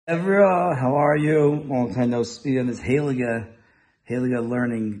Evra, how are you? Long time no speak on this Heilige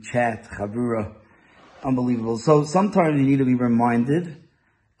learning chat, Chabura. Unbelievable. So sometimes you need to be reminded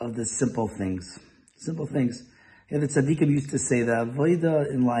of the simple things. Simple things. Yeah, the tzaddikim used to say that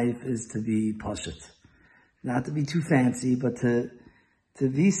avodah in life is to be pashut. Not to be too fancy, but to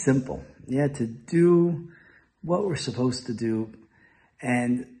be simple. Yeah, to do what we're supposed to do.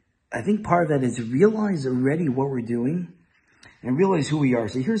 And I think part of that is realize already what we're doing and realize who we are.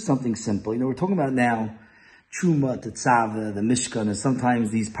 So here's something simple. We're talking about now Truma, Tetzaveh, the Mishkan, and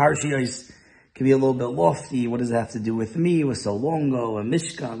sometimes these parashiyos can be a little bit lofty. What does it have to do with me? It was so long ago, a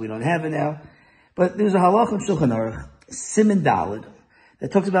Mishkan, we don't have it now. But there's a halacha in Shulchan Aruch, Siman Daled,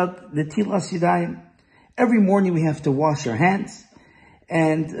 that talks about the Tilas Yadayim. Every morning we have to wash our hands.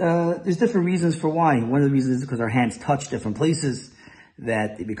 And there's different reasons for why. One of the reasons is because our hands touch different places,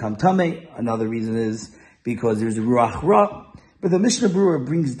 that they become tamei. Another reason is because there's a ruach ra. But the Mishnah Berurah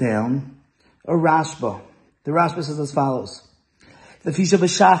brings down a Rashba. The Rashba says as follows: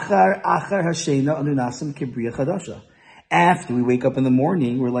 after we wake up in the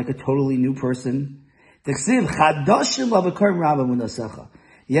morning, we're like a totally new person.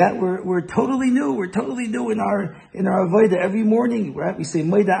 Yeah, we're totally new. We're totally new in our avodah every morning. Right? We say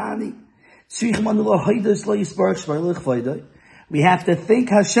Moida Ani. We have to thank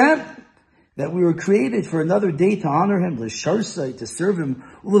Hashem that we were created for another day to honor Him, to serve Him.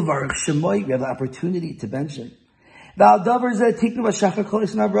 We have the opportunity to bench Him. And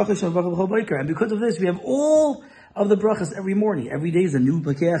because of this, we have all of the brachas every morning. Every day is a new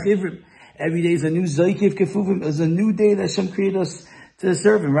Bakeach Ivrim. Every day is a new Zoikiv Kefuvim. It's a new day that Hashem created us to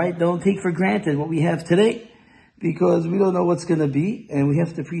serve Him, right? Don't take for granted what we have today, because we don't know what's going to be, and we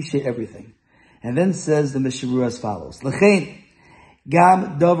have to appreciate everything. And then says the Mishnah Berurah as follows: L'chein,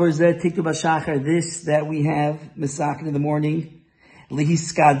 Gam Dover Zeh Tiktu B'Shachar, this that we have, Misakin in the morning,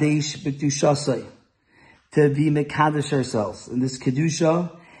 Lihiskadesh B'Kedushasai, to be Mekadesh ourselves. In this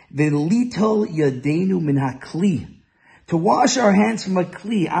Kedusha, V'litol Yadeinu Min HaKli, to wash our hands from a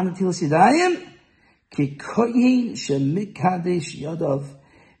Kli, Anatilas Yadayim, Kikoyin Shemikadesh Yadav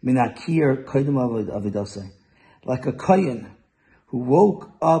Min HaKir Kodim Avidasai. Like a Kohen who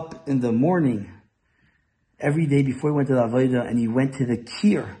woke up in the morning every day before he went to the Avodah, and he went to the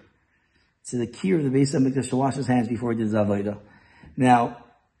Kir of the Beis HaMikdash to wash his hands before he did his Avodah. Now,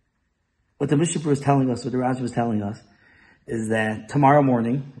 what the Mishnah Berurah is telling us, what the Rabbi was telling us, is that tomorrow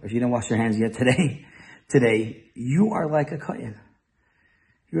morning, if you didn't wash your hands yet today, you are like a Kohen.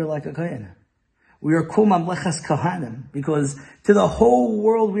 You're like a Kohen. We are Kol Mamlechas Kohanim, because to the whole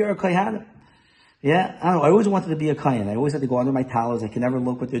world we are Kohanim. Yeah, I don't know. I always wanted to be a Kohen. I always had to go under my towels. I can never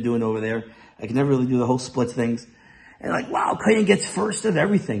look what they're doing over there. I can never really do the whole split things. And wow, Kohen gets first of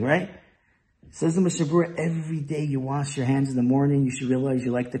everything, right? Says the Mishnah Berurah, every day you wash your hands in the morning, you should realize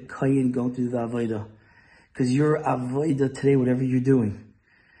you're like the Kohen going through the Avodah. Because your Avodah today, whatever you're doing,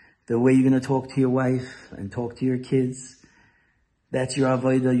 the way you're going to talk to your wife and talk to your kids, that's your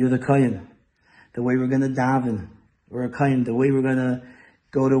Avodah, you're the Kohen. The way we're going to daven, we're a Kohen. The way we're going to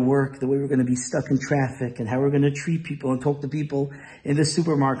go to work, the way we're going to be stuck in traffic, and how we're going to treat people and talk to people in the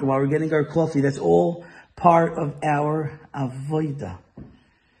supermarket while we're getting our coffee. That's all part of our avodah.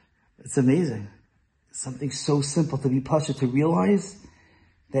 It's amazing. Something so simple to be pasha, to realize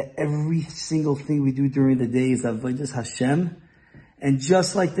that every single thing we do during the day is avodas Hashem. And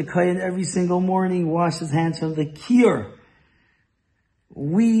just like the Kohen every single morning washes his hands from the kir,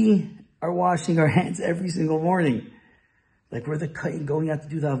 we are washing our hands every single morning. Like we're the Kohen going out to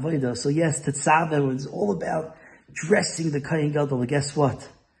do the avodah. So yes, Tetzaveh was all about dressing the Kohen Gadol. But guess what?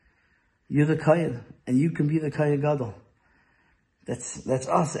 You're the Kohen, and you can be the Kohen Gadol. That's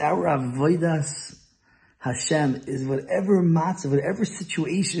us. Our avodas Hashem is whatever matzah, whatever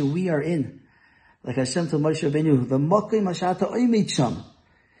situation we are in. Like Hashem told Moshe Rabbeinu, the makom ashata oimed sham,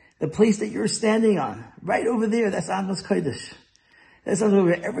 the place that you're standing on, right over there. That's Amos Kodesh. That's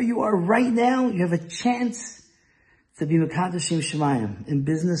wherever you are right now. You have a chance to be Mekadeshim Shemayim in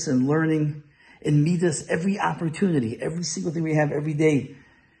business and learning, in midas. Every opportunity, every single thing we have every day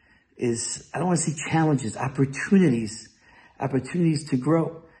is, I don't want to say challenges, opportunities to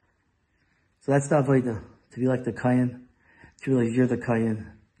grow. So that's the avodah, to be like the Kohen, to realize you're the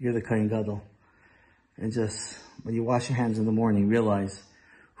Kohen Gadol. And just, when you wash your hands in the morning, realize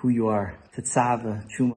who you are. Tetzaveh, Truma.